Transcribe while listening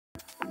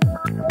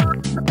Good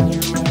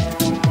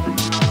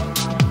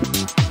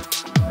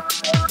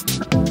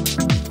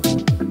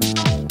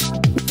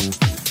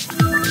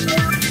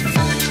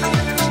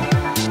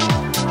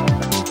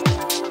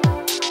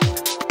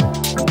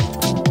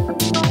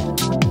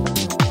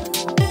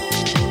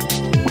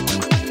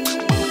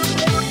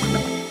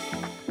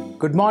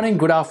morning,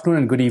 good afternoon,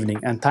 and good evening,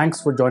 and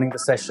thanks for joining the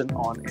session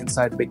on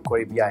Inside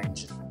BigQuery BI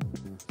Engine.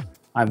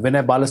 I'm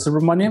Vinay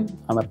Balasubramaniam.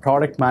 I'm a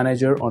product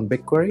manager on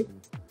BigQuery.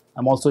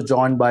 I'm also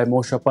joined by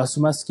Moshe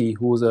Pasumaski,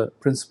 who is a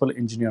principal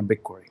engineer on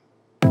BigQuery.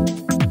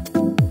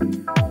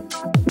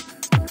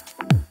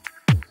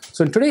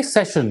 So in today's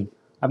session,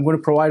 I'm going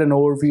to provide an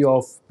overview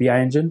of BI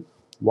Engine,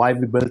 why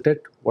we built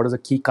it, what is the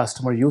key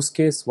customer use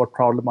case, what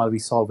problem are we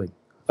solving.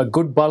 A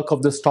good bulk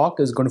of this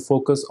talk is going to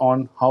focus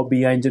on how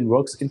BI Engine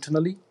works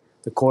internally,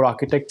 the core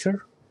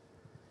architecture,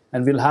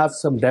 and we'll have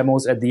some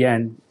demos at the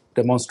end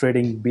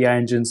demonstrating BI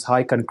Engine's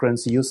high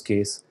concurrency use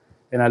case,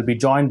 and I'll be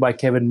joined by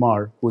Kevin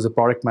Marr, who's a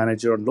product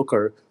manager on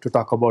Looker, to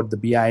talk about the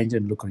BI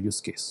Engine Looker use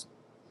case.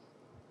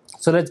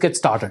 So let's get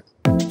started.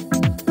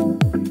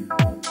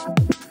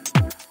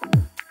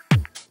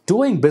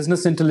 Doing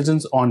business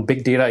intelligence on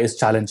big data is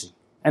challenging,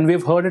 and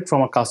we've heard it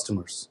from our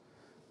customers.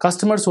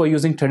 Customers who are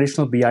using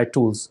traditional BI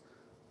tools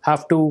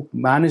have to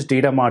manage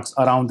data marts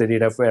around the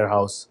data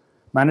warehouse,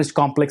 manage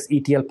complex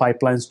ETL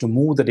pipelines to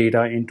move the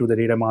data into the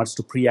data marts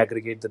to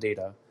pre-aggregate the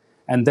data,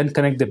 and then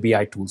connect the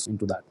BI tools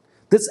into that.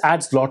 This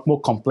adds a lot more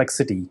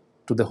complexity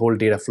to the whole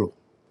data flow.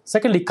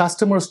 Secondly,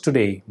 customers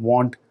today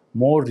want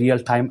more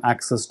real-time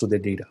access to their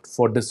data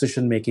for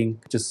decision-making,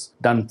 which is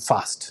done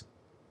fast.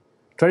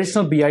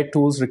 Traditional BI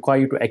tools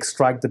require you to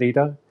extract the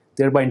data,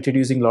 thereby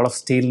introducing a lot of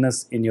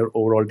staleness in your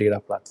overall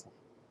data platform.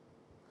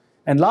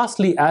 And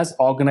lastly, as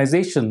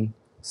organizations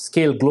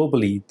scale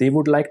globally, they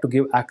would like to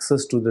give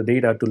access to the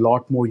data to a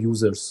lot more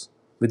users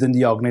within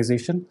the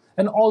organization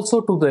and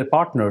also to their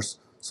partners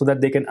so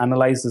that they can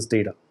analyze this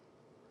data.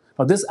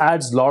 Now, this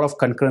adds a lot of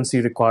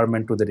concurrency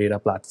requirement to the data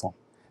platform,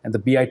 and the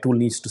BI tool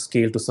needs to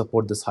scale to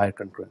support this higher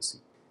concurrency.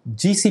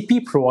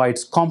 GCP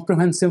provides a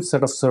comprehensive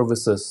set of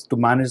services to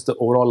manage the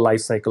overall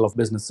lifecycle of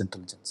business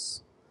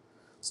intelligence.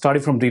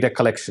 Starting from data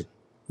collection,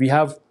 we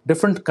have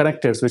different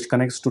connectors which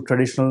connects to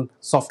traditional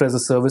software as a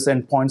service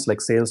endpoints like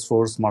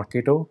Salesforce,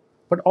 Marketo,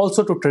 but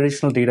also to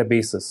traditional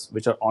databases,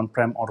 which are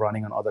on-prem or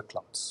running on other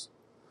clouds.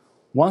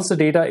 Once the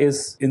data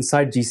is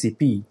inside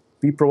GCP,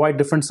 we provide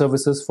different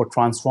services for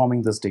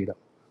transforming this data.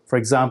 For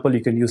example,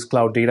 you can use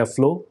Cloud Data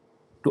Flow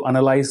to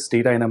analyze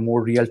data in a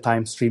more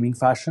real-time streaming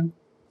fashion.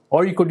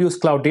 Or you could use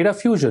Cloud Data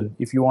Fusion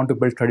if you want to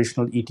build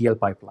traditional ETL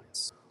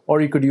pipelines.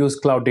 Or you could use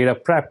Cloud Data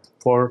Prep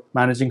for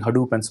managing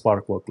Hadoop and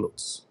Spark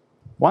workloads.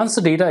 Once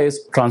the data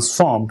is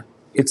transformed,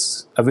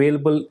 it's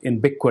available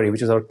in BigQuery,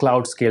 which is our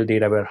cloud-scale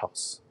data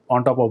warehouse.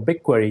 On top of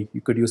BigQuery,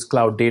 you could use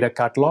Cloud Data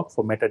Catalog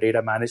for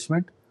metadata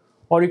management,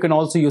 or you can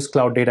also use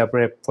Cloud Data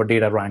Prep for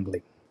data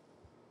wrangling.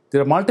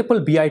 There are multiple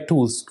BI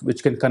tools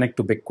which can connect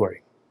to BigQuery.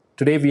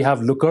 Today, we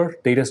have Looker,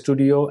 Data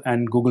Studio,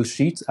 and Google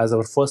Sheets as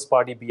our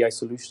first-party BI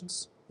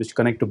solutions, which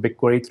connect to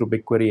BigQuery through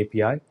BigQuery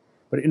API.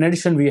 But in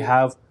addition, we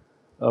have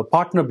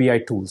partner BI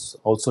tools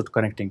also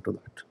connecting to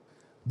that.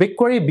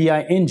 BigQuery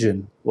BI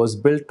Engine was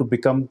built to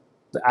become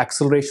the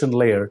acceleration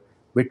layer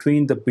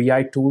between the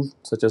BI tools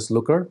such as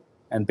Looker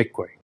and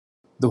BigQuery.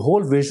 The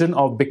whole vision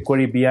of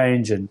BigQuery BI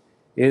Engine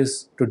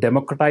is to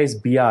democratize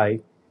BI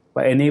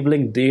by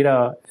enabling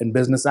data and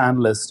business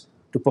analysts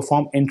to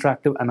perform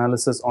interactive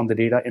analysis on the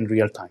data in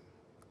real time.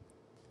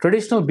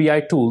 Traditional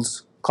BI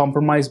tools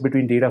compromise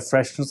between data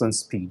freshness and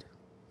speed.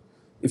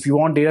 If you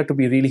want data to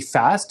be really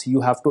fast,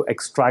 you have to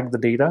extract the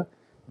data.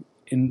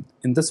 In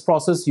this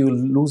process, you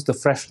lose the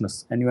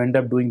freshness and you end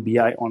up doing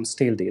BI on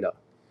stale data.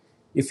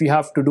 If you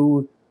have to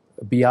do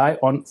BI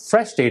on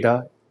fresh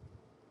data,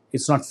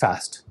 it's not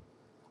fast.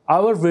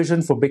 Our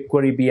vision for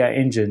BigQuery BI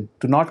Engine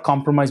to not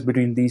compromise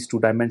between these two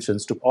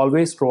dimensions, to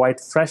always provide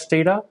fresh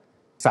data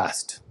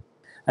fast.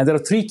 And there are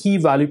three key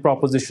value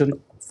propositions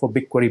for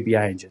BigQuery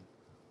BI Engine: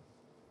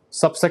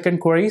 sub-second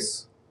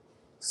queries,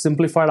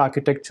 simplified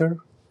architecture,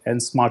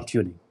 and smart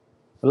tuning.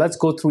 Let's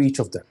go through each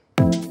of them.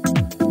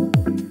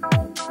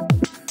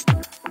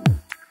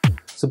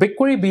 So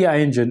BigQuery BI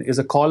Engine is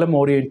a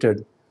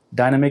column-oriented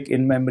dynamic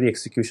in-memory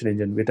execution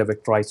engine with a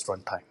vectorized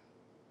runtime.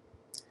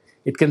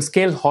 It can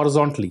scale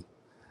horizontally.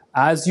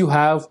 As you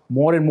have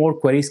more and more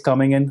queries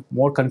coming in,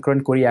 more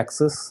concurrent query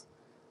access,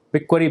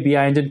 BigQuery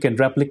BI Engine can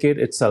replicate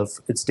its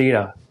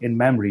data in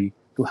memory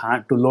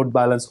to load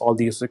balance all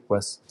these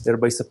requests,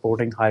 thereby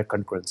supporting higher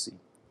concurrency.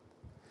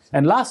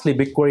 And lastly,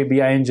 BigQuery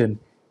BI Engine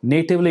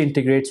natively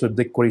integrates with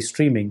BigQuery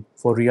streaming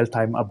for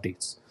real-time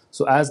updates.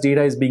 So as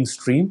data is being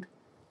streamed,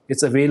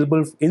 it's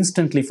available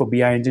instantly for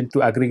BI Engine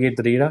to aggregate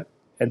the data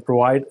and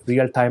provide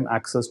real-time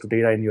access to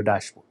data in your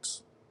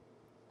dashboards.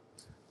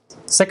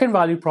 Second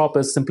value prop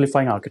is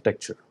simplifying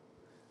architecture.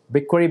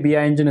 BigQuery BI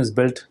Engine is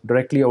built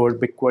directly over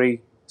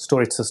BigQuery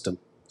storage system.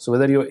 So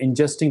whether you're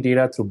ingesting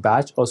data through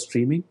batch or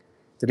streaming,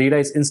 the data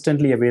is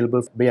instantly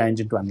available for BI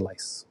Engine to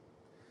analyze.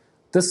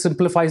 This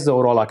simplifies the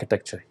overall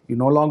architecture. You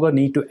no longer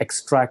need to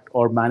extract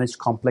or manage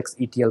complex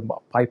ETL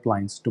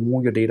pipelines to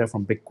move your data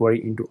from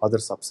BigQuery into other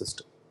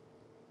subsystems.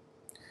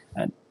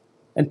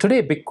 And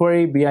today,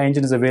 BigQuery BI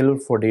Engine is available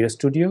for Data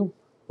Studio,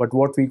 but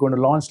what we're going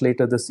to launch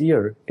later this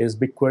year is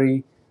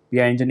BigQuery BI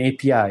Engine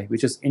API,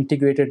 which is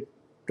integrated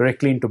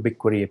directly into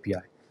BigQuery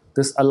API.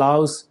 This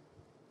allows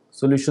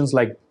solutions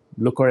like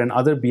Looker and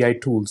other BI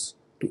tools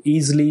to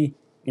easily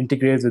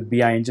integrate with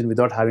BI Engine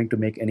without having to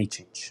make any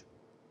change.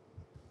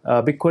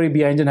 BigQuery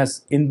BI Engine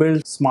has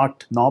inbuilt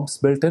smart knobs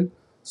built in.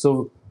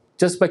 So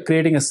just by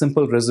creating a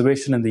simple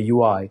reservation in the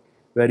UI,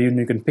 where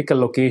you can pick a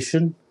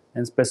location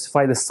and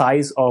specify the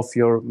size of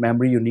your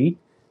memory you need,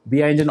 BI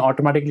Engine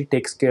automatically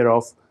takes care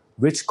of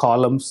which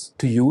columns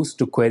to use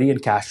to query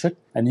and cache it,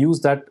 and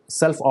use that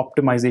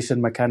self-optimization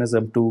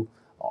mechanism to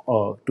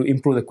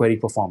improve the query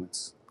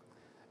performance.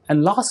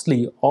 And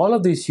lastly, all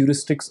of these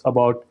heuristics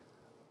about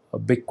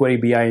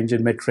BigQuery BI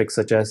Engine metrics,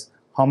 such as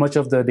how much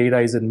of the data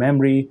is in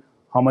memory,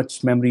 how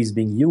much memory is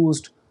being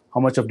used,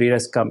 how much of data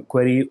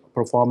query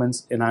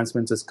performance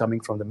enhancements is coming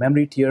from the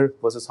memory tier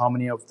versus how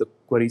many of the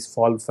queries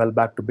fell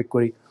back to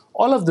BigQuery.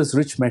 All of this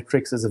rich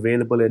metrics is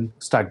available in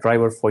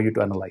Stackdriver for you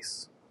to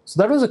analyze.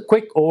 So that was a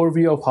quick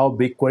overview of how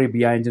BigQuery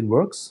BI Engine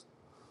works.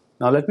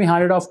 Now let me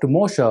hand it off to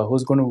Moshe,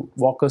 who's going to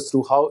walk us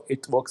through how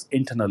it works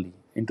internally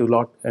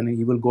and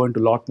he will go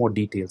into a lot more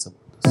details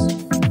about this.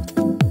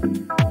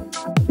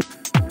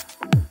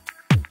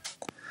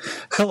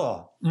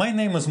 Hello, my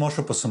name is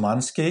Moshe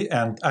Posumansky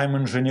and I'm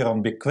an engineer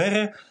on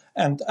BigQuery,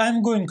 and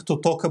I'm going to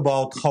talk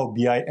about how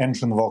BI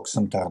Engine works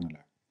internally.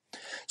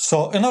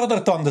 So in order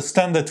to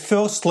understand it,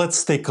 first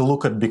let's take a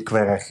look at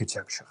BigQuery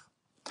architecture.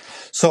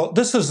 So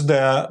this is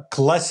the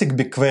classic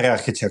BigQuery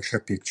architecture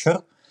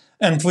picture,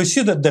 and we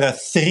see that there are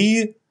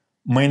three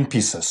main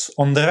pieces.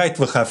 On the right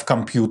we have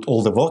compute,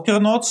 all the worker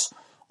nodes.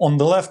 On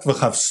the left we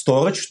have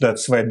storage,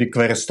 that's where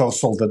BigQuery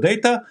stores all the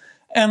data,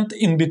 and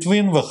in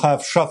between we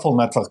have shuffle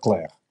network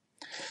layer.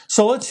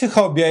 So let's see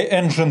how BI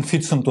Engine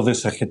fits into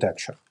this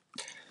architecture.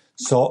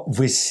 So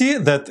we see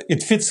that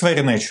it fits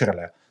very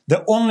naturally.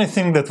 The only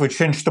thing that we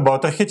changed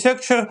about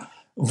architecture,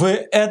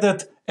 we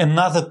added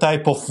another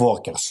type of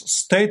workers,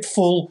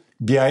 stateful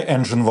BI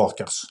Engine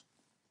workers.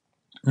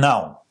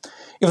 Now,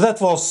 if that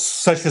was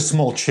such a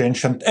small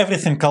change and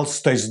everything else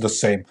stays the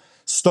same,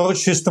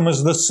 storage system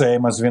is the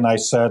same, as Vinay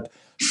said,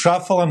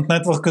 shuffle and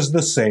network is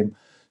the same,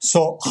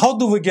 so how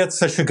do we get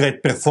such a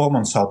great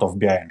performance out of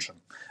BI Engine?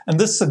 And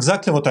this is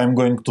exactly what I'm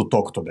going to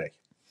talk today.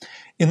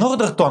 In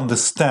order to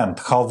understand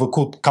how we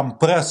could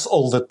compress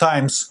all the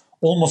times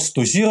almost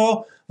to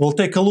zero, we'll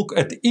take a look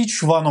at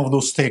each one of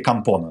those three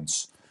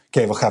components.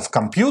 Okay, we have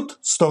compute,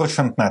 storage,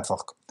 and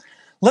network.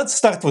 Let's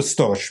start with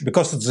storage,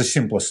 because it's the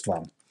simplest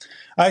one.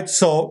 Right,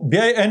 so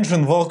BI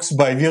Engine works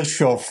by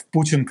virtue of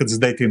putting its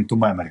data into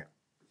memory.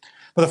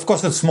 But of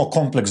course, it's more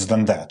complex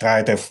than that,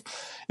 right?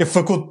 If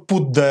we could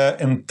put the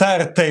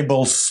entire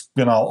tables,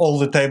 all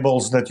the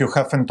tables that you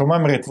have into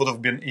memory, it would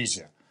have been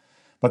easier.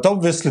 But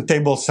obviously,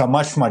 tables are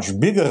much, much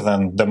bigger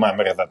than the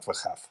memory that we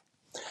have.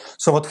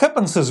 So what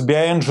happens is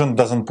BI Engine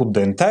doesn't put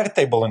the entire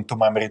table into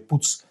memory, it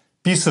puts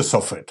pieces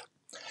of it.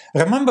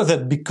 Remember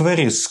that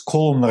BigQuery is a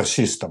columnar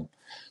system.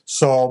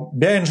 So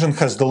BI Engine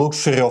has the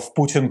luxury of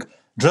putting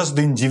just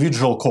the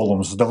individual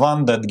columns, the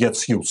one that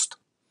gets used.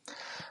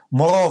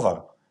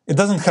 Moreover, it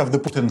doesn't have to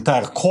put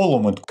entire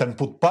column, it can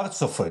put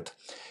parts of it.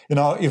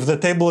 If the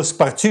table is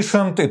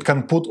partitioned, it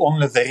can put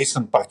only the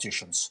recent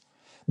partitions.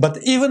 But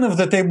even if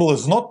the table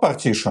is not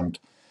partitioned,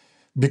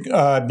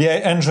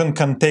 BI Engine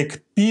can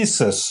take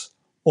pieces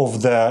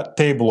of the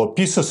table or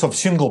pieces of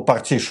single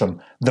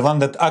partition, the one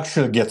that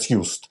actually gets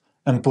used,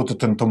 and put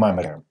it into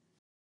memory.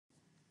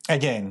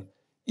 Again,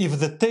 if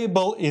the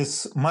table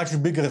is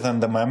much bigger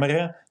than the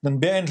memory, then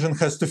BI Engine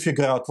has to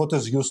figure out what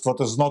is used,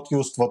 what is not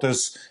used, what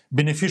is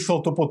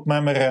beneficial to put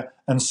memory,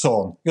 and so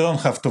on. You don't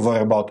have to worry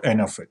about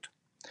any of it.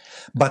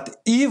 But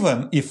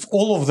even if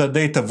all of the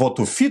data were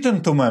to fit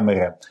into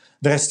memory,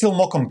 there are still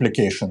more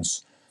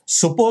complications.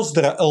 Suppose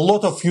there are a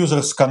lot of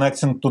users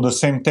connecting to the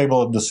same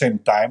table at the same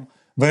time,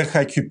 very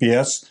high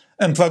QPS,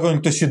 and we're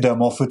going to see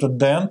demo of it at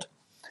the end.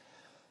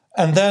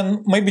 And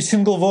then maybe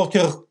single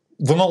worker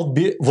will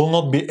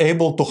not be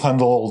able to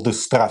handle all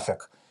this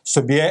traffic.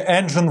 So BI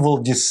Engine will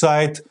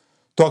decide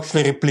to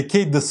actually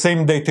replicate the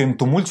same data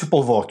into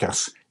multiple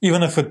workers,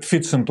 even if it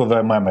fits into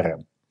their memory.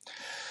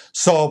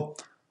 So,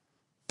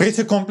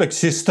 pretty complex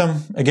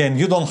system. Again,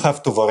 you don't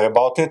have to worry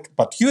about it,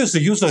 but you as a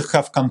user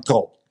have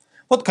control.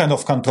 What kind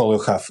of control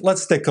you have?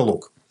 Let's take a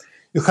look.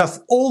 You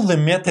have all the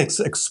metrics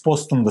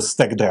exposed on the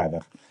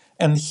Stackdriver.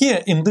 And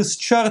here in this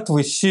chart,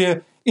 we see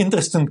an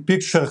interesting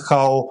picture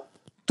how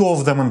two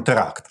of them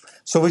interact.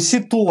 So we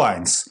see two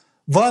lines.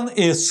 One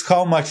is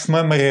how much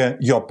memory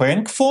you're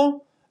paying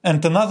for,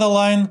 and another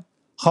line,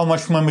 how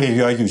much memory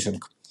you are using.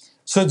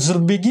 So at the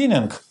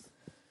beginning,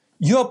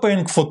 you're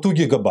paying for 2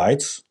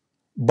 gigabytes,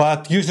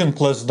 but using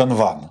less than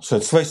 1. So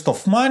it's waste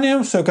of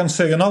money, so you can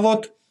say, you know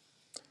what,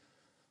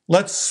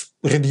 let's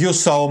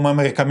reduce our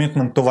memory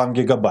commitment to 1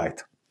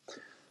 gigabyte.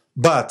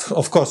 But,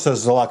 of course,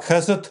 as the luck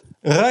has it,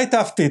 right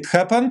after it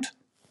happened,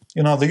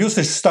 the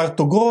usage start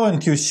to grow,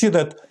 and you see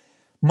that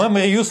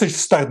memory usage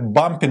start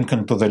bumping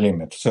into the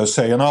limit. So you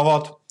say, you know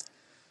what?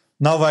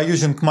 Now we're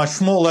using much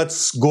more.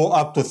 Let's go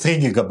up to 3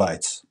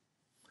 gigabytes.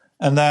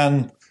 And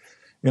then,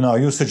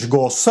 usage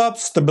goes up,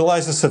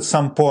 stabilizes at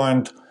some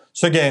point.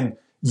 So again,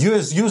 you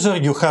as user,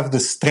 you have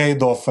this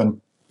trade-off,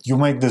 and you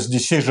make this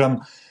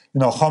decision,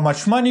 how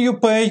much money you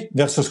pay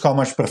versus how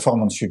much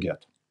performance you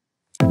get.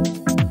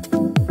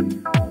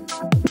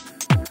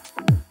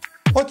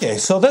 Okay,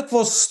 so that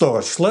was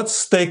storage.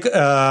 Let's take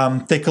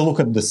a look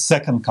at the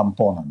second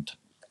component.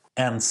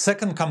 And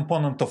second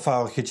component of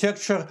our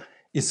architecture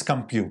is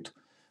compute.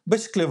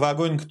 Basically, we're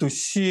going to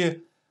see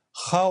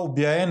how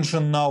BI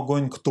Engine now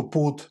going to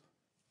put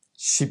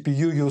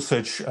CPU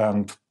usage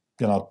and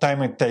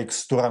time it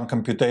takes to run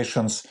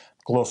computations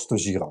close to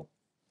zero.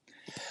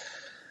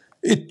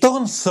 It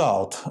turns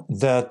out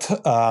that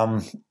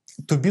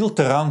to build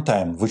a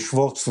runtime which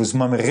works with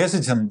memory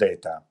resident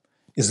data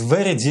is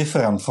very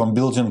different from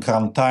building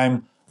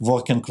runtime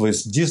working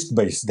with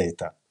disk-based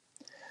data.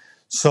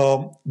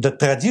 So the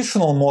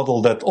traditional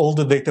model that all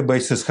the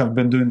databases have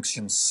been doing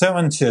since the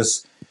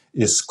 70s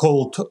is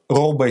called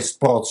row-based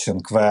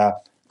processing, where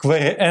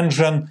query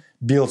engine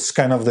builds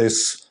kind of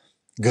this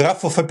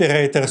graph of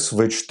operators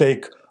which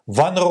take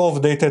one row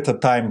of data at a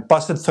time,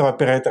 pass it through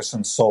operators,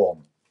 and so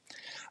on.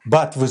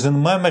 But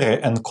within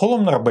memory and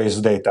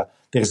columnar-based data,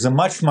 there is a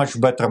much, much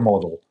better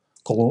model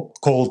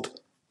called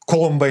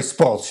column-based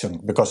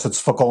processing, because it's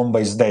for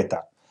column-based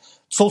data.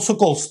 It's also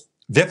called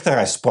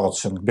vectorized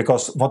processing,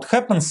 because what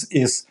happens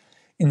is,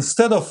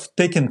 instead of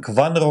taking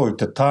one row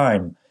at a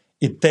time,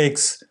 it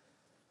takes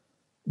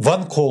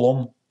one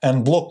column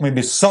and block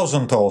maybe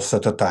 1,000 rows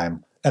at a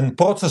time and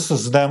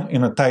processes them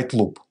in a tight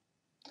loop.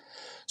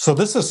 So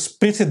this is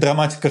pretty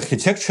dramatic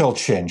architectural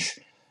change,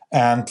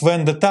 and we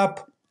ended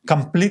up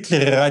completely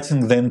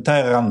rewriting the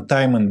entire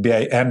runtime in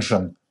BI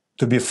Engine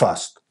to be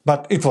fast.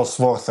 But it was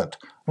worth it.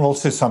 We'll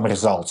see some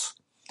results.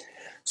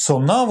 So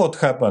now what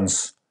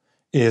happens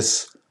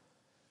is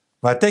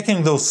we're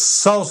taking those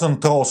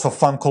 1,000 rows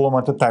of one column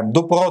at a time,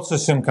 do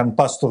processing and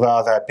pass to the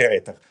other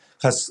operator.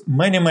 Has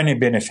many, many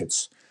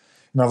benefits.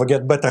 We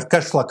get better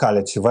cache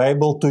locality. We're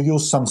able to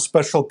use some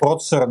special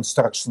processor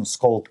instructions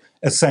called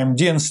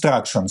SIMD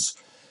instructions.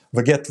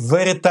 We get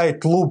very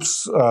tight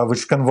loops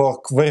which can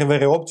work very,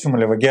 very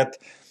optimally. We get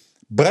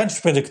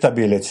branch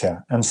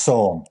predictability and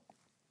so on.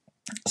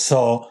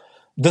 So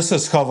this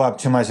is how we're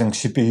optimizing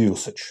CPU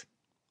usage.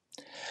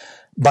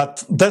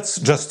 But that's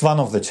just one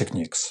of the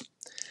techniques.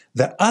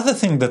 The other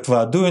thing that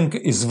we're doing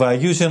is we're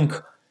using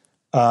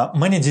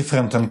many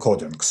different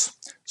encodings.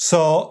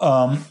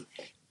 So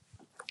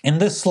in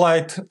this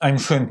slide, I'm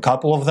showing a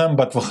couple of them,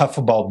 but we have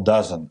about a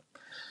dozen.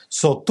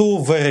 So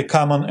two very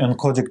common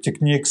encoding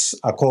techniques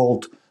are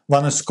called,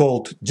 one is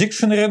called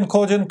dictionary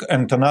encoding,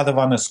 and another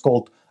one is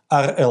called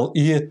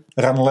RLE,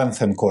 run length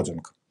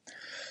encoding.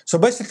 So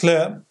basically,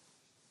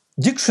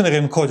 dictionary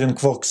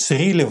encoding works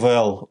really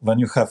well when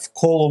you have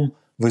column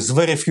with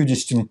very few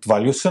distinct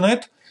values in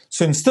it.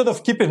 So instead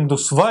of keeping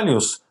those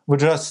values, we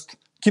just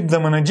keep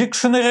them in a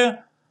dictionary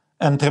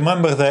and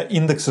remember the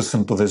indexes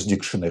into this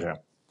dictionary.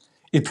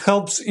 It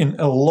helps in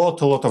a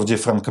lot of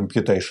different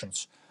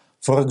computations.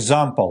 For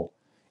example,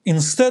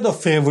 instead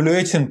of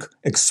evaluating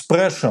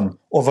expression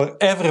over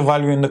every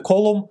value in the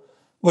column,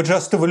 we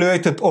just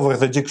evaluate it over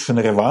the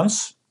dictionary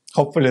once.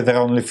 Hopefully there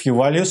are only a few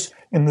values.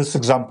 In this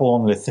example,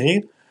 only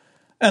 3.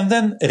 And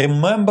then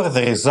remember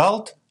the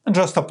result and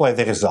just apply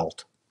the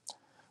result.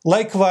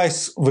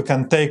 Likewise, we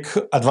can take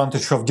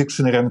advantage of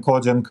dictionary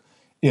encoding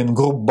in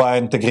group by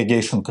and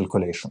aggregation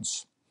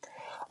calculations.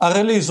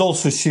 RLE is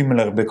also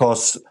similar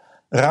because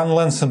run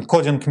length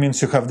encoding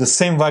means you have the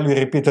same value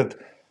repeated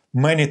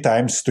many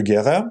times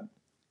together.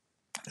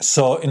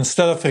 So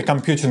instead of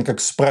recomputing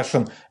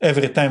expression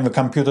every time we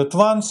compute it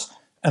once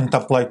and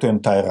apply to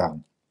entire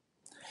run.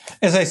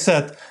 As I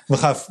said, we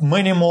have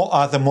many more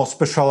other more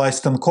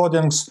specialized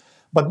encodings,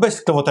 but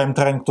basically what I'm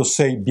trying to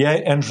say, BI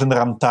Engine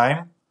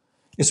runtime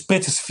is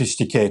pretty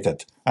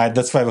sophisticated.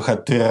 That's why we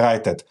had to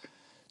rewrite it,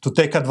 to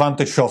take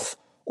advantage of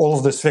all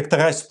of this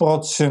vectorized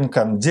processing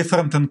and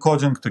different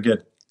encoding to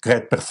get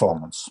great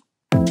performance.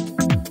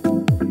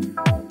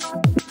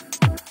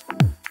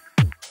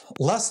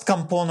 Last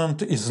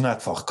component is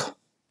network.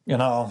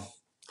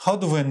 How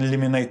do we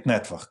eliminate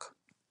network?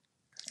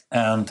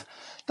 And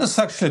this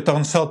actually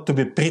turns out to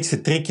be pretty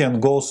tricky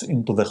and goes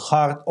into the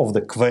heart of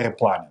the query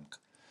planning.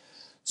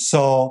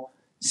 So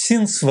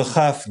since we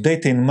have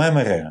data in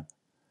memory,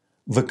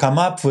 we come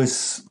up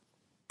with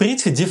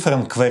pretty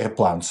different query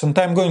plans, and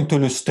I'm going to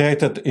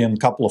illustrate it in a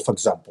couple of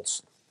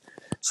examples.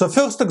 So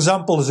first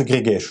example is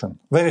aggregation,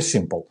 very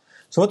simple.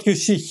 So what you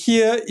see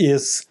here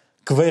is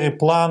query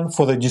plan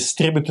for the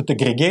distributed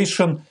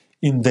aggregation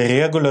in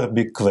the regular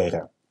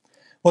BigQuery.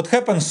 What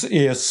happens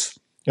is,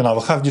 we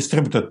have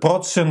distributed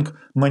processing,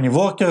 many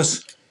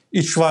workers,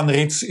 each one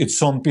reads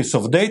its own piece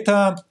of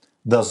data,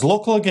 does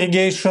local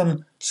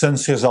aggregation,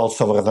 sends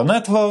results over the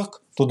network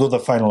to do the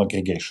final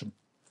aggregation.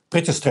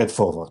 Pretty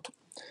straightforward.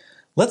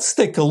 Let's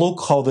take a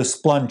look how this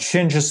plan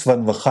changes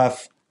when we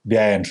have BI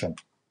Engine.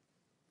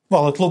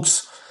 Well, it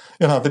looks,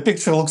 the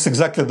picture looks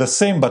exactly the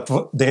same, but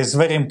there is a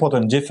very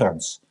important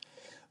difference.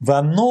 We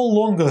are no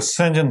longer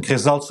sending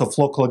results of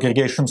local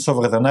aggregations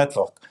over the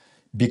network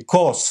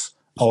because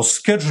our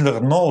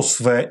scheduler knows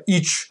where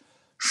each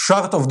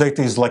shard of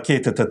data is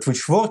located at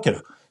which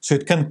worker, so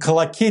it can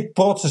collocate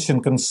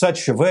processing in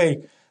such a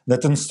way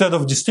that instead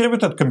of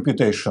distributed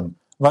computation,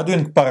 we're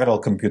doing parallel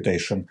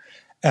computation,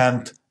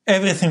 and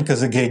everything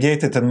is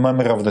aggregated in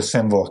memory of the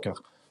same worker,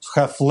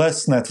 so have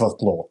less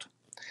network load.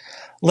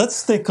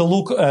 Let's take a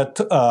look at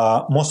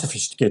a more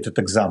sophisticated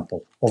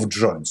example of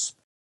joins.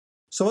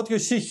 So what you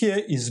see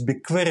here is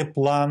BigQuery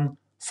plan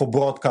for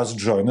broadcast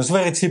join. It's a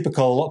very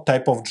typical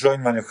type of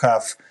join when you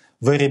have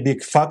very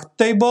big fact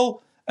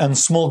table and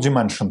small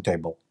dimension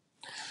table.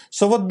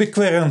 So what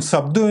BigQuery ends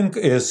up doing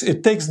is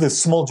it takes this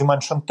small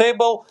dimension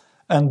table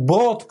and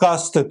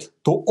broadcasts it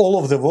to all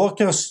of the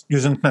workers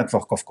using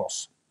network, of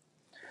course.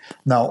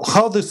 Now,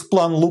 how this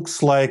plan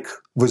looks like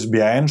with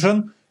BI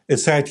Engine,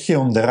 it's right here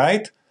on the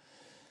right.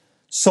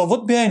 So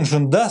what BI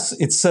Engine does,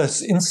 it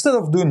says instead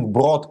of doing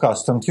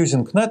broadcast and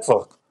using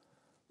network,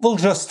 we'll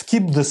just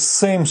keep the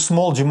same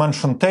small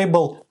dimension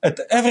table at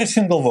every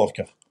single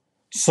worker.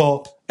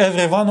 So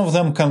every one of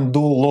them can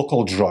do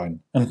local join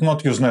and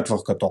not use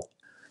network at all.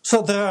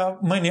 So there are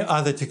many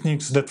other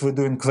techniques that we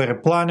do in query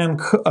planning,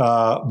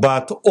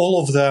 but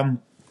all of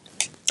them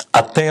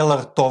are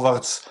tailored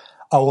towards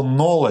our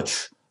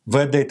knowledge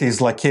where data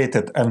is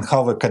located and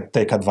how we can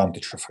take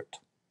advantage of it.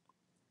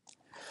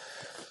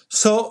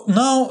 So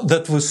now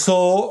that we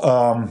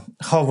saw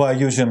how we're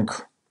using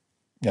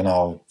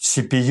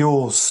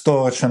CPU,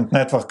 storage, and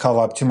network, how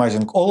we're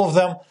optimizing all of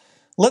them,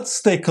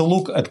 let's take a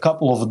look at a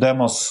couple of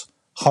demos,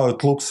 how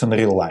it looks in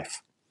real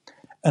life.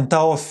 And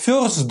our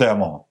first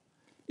demo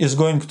is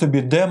going to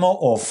be demo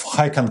of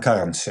high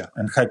concurrency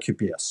and high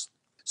QPS.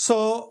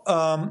 So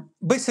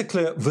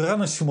basically, we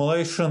run a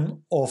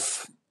simulation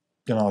of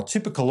a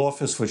typical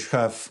office which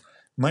have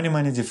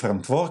many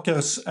different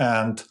workers,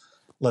 and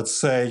let's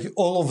say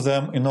all of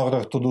them, in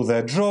order to do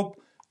their job,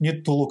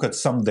 need to look at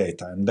some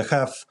data. And they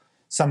have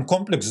some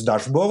complex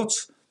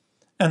dashboards,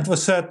 and we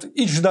said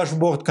each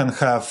dashboard can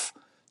have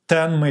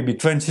 10, maybe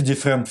 20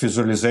 different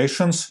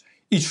visualizations,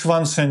 each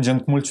one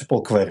sending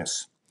multiple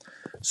queries.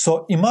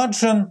 So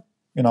imagine,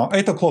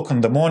 8 o'clock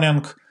in the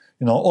morning,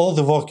 all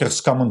the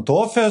workers come into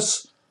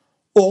office,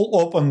 all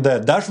open their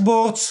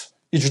dashboards,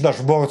 each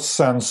dashboard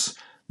sends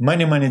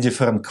many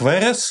different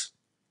queries,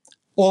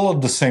 all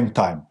at the same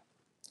time.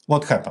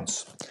 What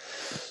happens?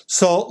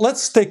 So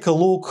let's take a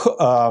look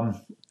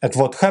at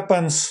what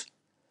happens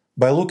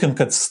by looking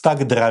at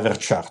stack driver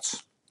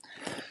charts.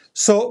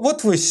 So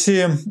what we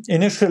see,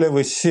 initially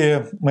we see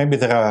maybe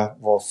there are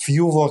a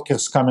few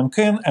workers coming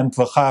in and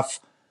we have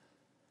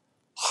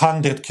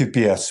 100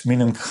 QPS,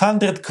 meaning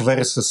 100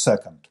 queries a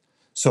second.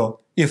 So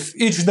if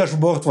each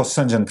dashboard was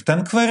sending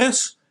 10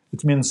 queries,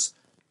 it means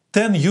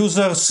 10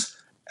 users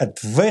at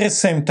very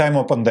same time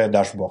open their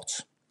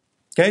dashboards.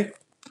 Okay?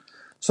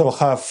 So we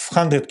have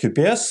 100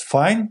 QPS,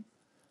 fine.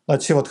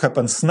 Let's see what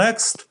happens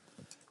next.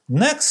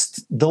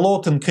 Next, the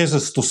load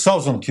increases to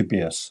 1000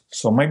 QPS.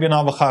 So maybe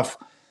now we have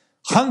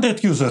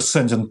 100 users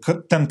sending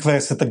 10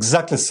 queries at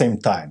exactly the same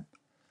time.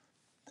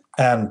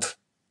 And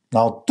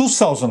now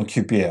 2000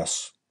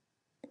 QPS.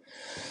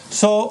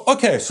 So,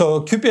 okay,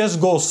 so QPS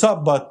goes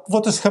up, but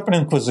what is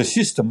happening with the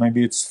system?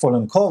 Maybe it's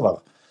falling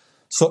over.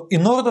 So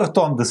in order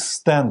to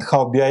understand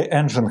how BI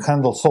Engine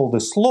handles all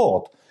this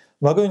load,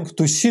 we're going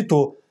to see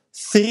to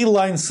 3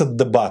 lines at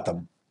the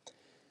bottom.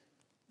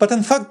 But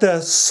in fact,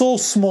 they're so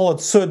small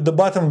at the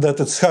bottom that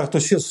it's hard to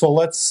see, so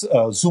let's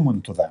zoom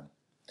into them.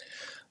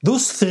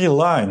 Those 3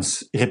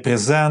 lines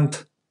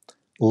represent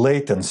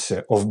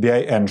latency of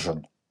BI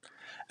Engine.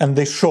 And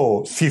they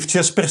show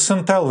 50th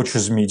percentile, which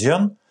is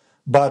median,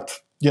 but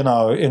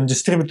in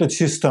distributed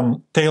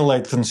system, tail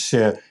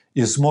latency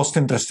is most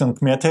interesting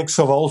metric,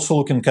 so we're also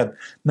looking at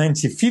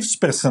 95th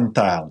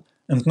percentile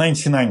and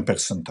 99th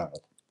percentile.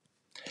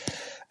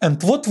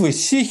 And what we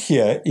see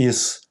here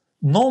is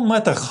no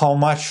matter how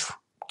much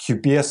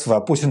QPS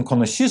we're putting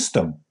on a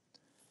system,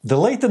 the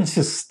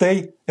latencies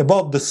stay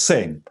about the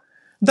same.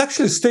 They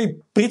actually stay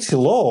pretty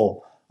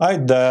low.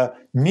 Right? The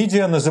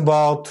median is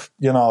about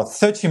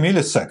 30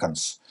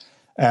 milliseconds,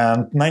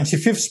 and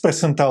 95th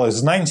percentile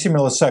is 90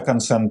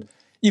 milliseconds, and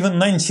even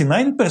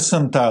 99th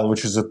percentile,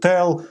 which is a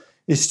tail,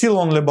 is still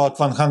only about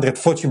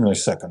 140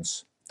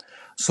 milliseconds.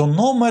 So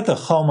no matter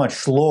how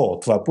much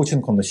load we're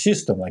putting on the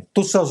system, like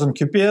 2000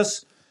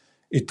 QPS,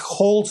 it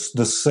holds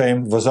the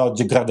same without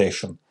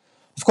degradation.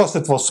 Of course,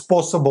 it was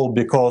possible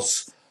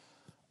because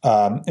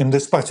in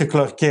this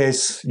particular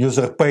case,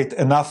 user paid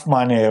enough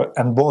money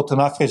and bought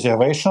enough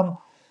reservation,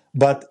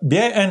 but BI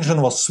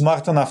Engine was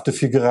smart enough to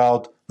figure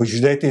out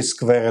which data is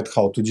queried,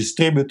 how to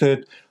distribute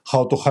it,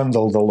 how to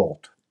handle the load.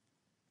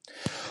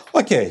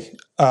 Okay,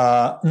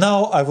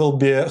 now I will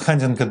be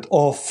handing it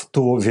off to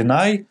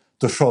Vinay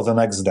to show the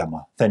next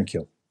demo. Thank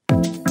you.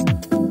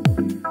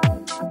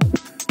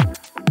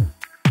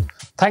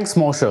 Thanks,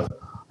 Moshe.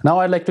 Now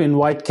I'd like to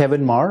invite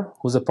Kevin Marr,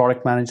 who's a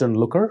product manager on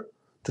Looker,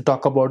 to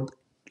talk about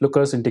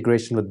Looker's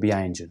integration with BI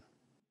Engine.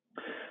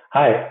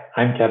 Hi,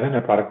 I'm Kevin,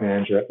 a product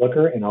manager at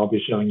Looker, and I'll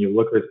be showing you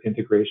Looker's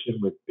integration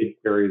with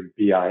BigQuery's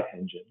BI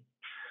Engine.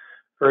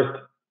 First,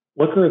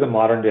 Looker is a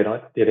modern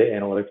data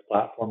analytics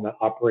platform that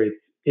operates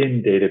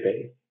in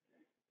database.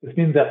 This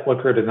means that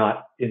Looker does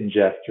not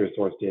ingest your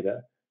source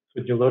data.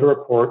 So when you load a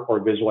report or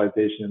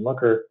visualization in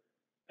Looker,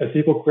 a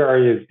SQL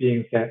query is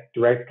being sent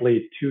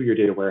directly to your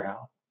data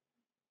warehouse.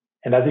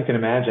 And as you can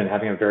imagine,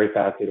 having a very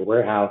fast data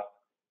warehouse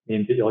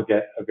means that you'll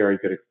get a very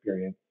good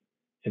experience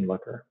in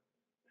Looker.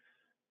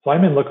 So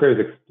I'm in Looker's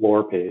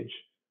Explore page,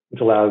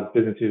 which allows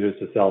business users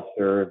to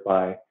self-serve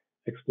by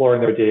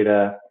exploring their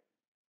data,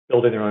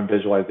 building their own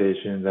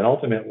visualizations, and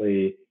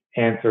ultimately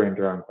answering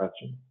their own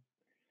questions.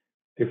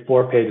 The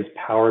Explore page is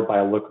powered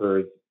by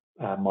Looker's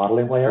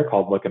modeling layer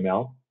called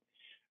LookML,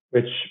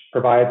 which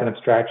provides an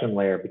abstraction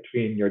layer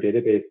between your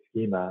database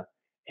schema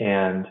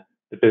and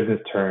the business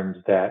terms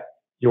that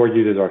your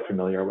users are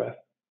familiar with.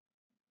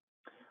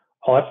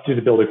 All I have to do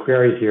to build a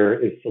query here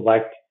is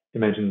select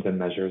dimensions and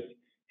measures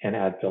and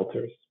add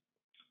filters.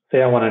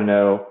 Say I want to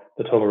know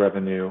the total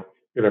revenue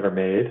we've ever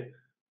made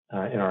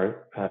in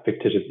our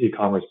fictitious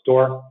e-commerce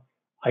store.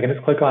 I can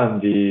just click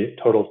on the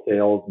total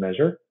sales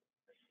measure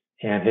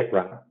and hit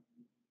run.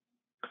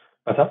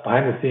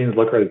 Behind the scenes,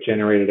 Looker has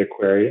generated a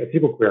query, a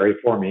SQL query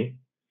for me,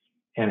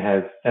 and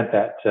has sent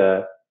that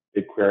to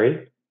BigQuery,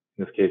 in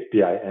this case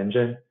BI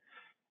Engine,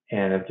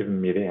 and has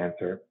given me the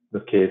answer, in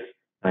this case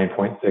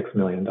 $9.6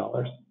 million.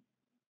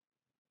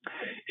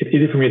 It's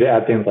easy for me to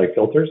add things like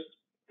filters.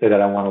 Say that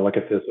I want to look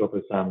at this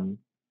over some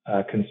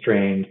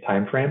constrained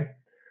time frame.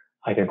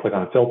 I can click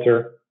on a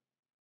filter.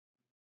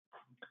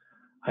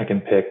 I can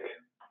pick,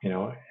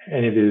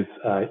 any of these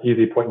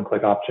easy point and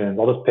click options.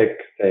 I'll just pick,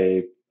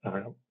 say, I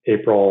don't know,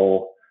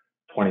 April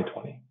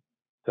 2020.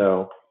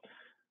 So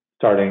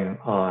starting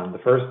on the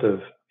 1st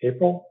of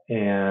April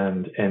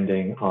and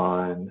ending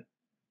on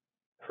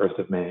 1st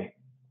of May.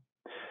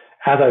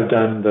 As I've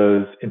done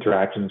those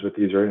interactions with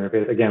the user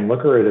interface, again,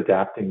 Looker is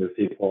adapting the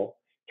SQL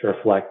to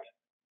reflect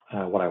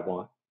what I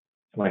want.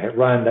 When I hit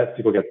run, that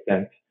SQL gets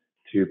sent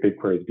to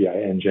BigQuery's BI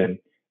Engine,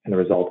 and the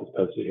result is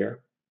posted here.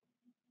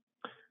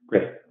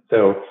 Great.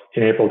 So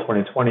in April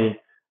 2020,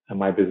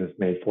 my business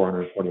made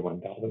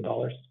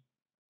 $441,000.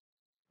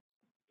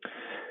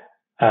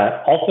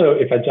 Also,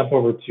 if I jump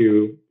over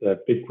to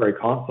the BigQuery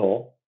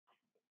console,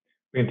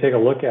 we can take a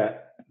look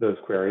at those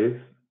queries,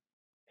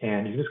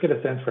 and you can just get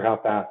a sense for how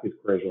fast these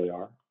queries really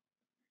are.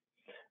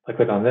 If I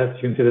click on this,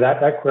 you can see that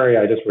that query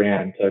I just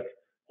ran took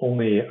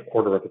only a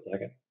quarter of a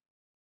second.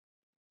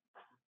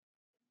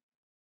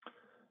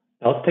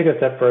 Now let's take a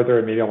step further,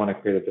 and maybe I want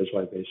to create a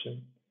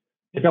visualization.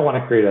 Maybe I want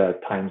to create a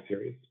time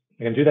series.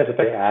 I can do that just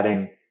by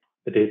adding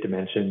the date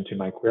dimension to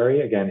my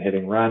query, again,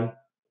 hitting run.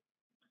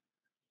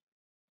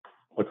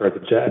 Looker has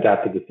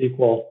adapted the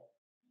SQL,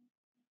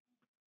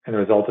 and the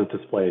result is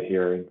displayed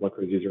here in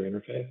Looker's user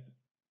interface.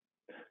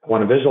 If I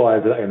want to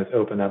visualize it, I can just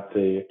open up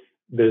the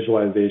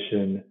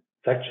visualization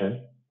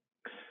section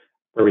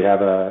where we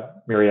have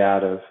a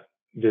myriad of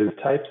viz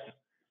types.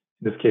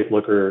 In this case,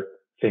 Looker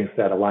thinks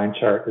that a line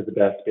chart is the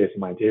best based on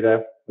my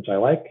data, which I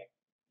like.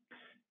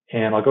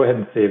 And I'll go ahead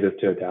and save this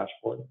to a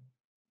dashboard.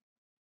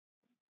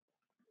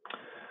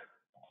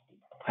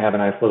 I have a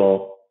nice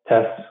little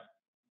test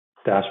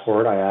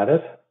dashboard I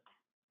added.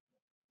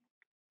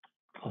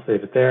 I'll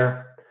save it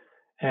there,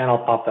 and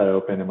I'll pop that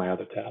open in my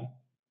other tab.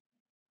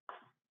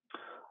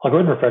 I'll go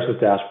ahead and refresh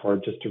this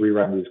dashboard just to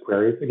rerun these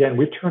queries. Again,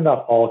 we've turned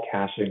off all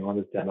caching on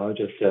this demo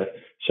just to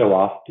show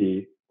off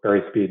the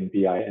query speed in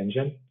BI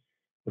Engine.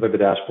 Looks like the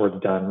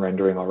dashboard's done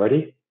rendering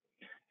already.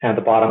 And at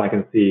the bottom, I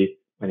can see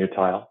my new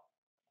tile.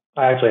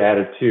 I actually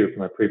added 2 from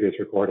my previous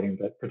recording,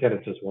 but pretend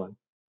it's just 1.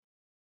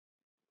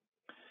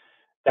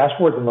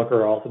 Dashboards in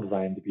Looker are also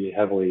designed to be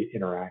heavily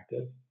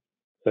interactive.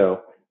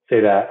 So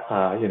say that,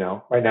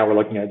 right now we're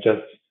looking at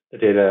just the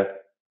data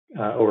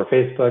over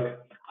Facebook.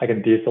 I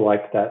can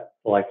deselect that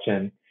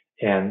selection,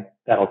 and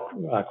that'll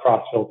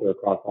cross-filter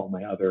across all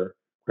my other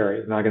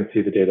queries. Now I can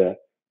see the data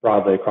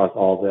broadly across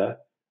all the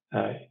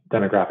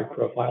demographic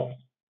profiles.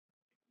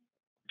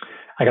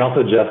 I can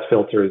also adjust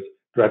filters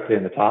directly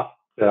in the top.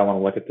 That I want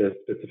to look at this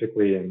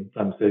specifically in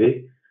some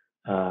city,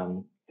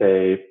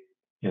 say,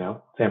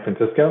 San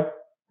Francisco,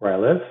 where I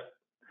live.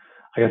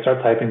 I can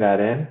start typing that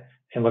in,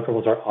 and Looker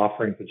will start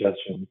offering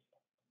suggestions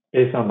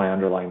based on my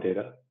underlying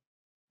data.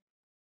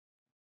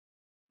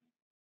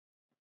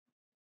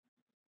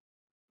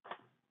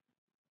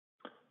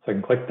 So I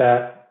can click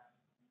that,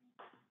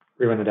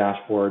 rerun the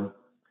dashboard,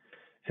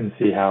 and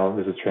see how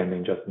this is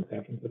trending just in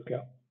San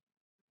Francisco.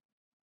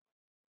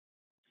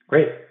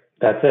 Great,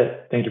 that's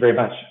it. Thank you very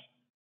much.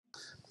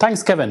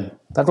 Thanks, Kevin.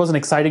 That was an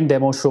exciting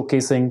demo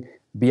showcasing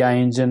BI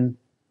Engine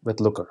with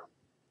Looker.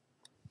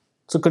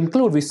 To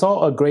conclude, we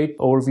saw a great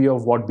overview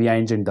of what BI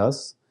Engine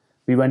does.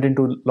 We went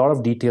into a lot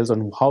of details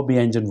on how BI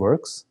Engine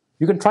works.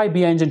 You can try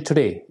BI Engine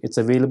today. It's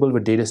available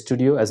with Data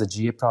Studio as a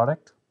GA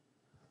product.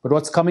 But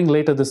what's coming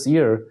later this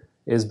year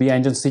is BI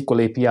Engine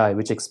SQL API,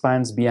 which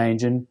expands BI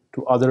Engine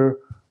to other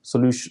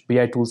solution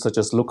BI tools such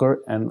as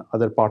Looker and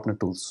other partner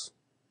tools.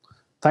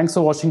 Thanks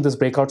for watching this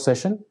breakout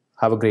session.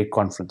 Have a great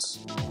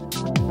conference.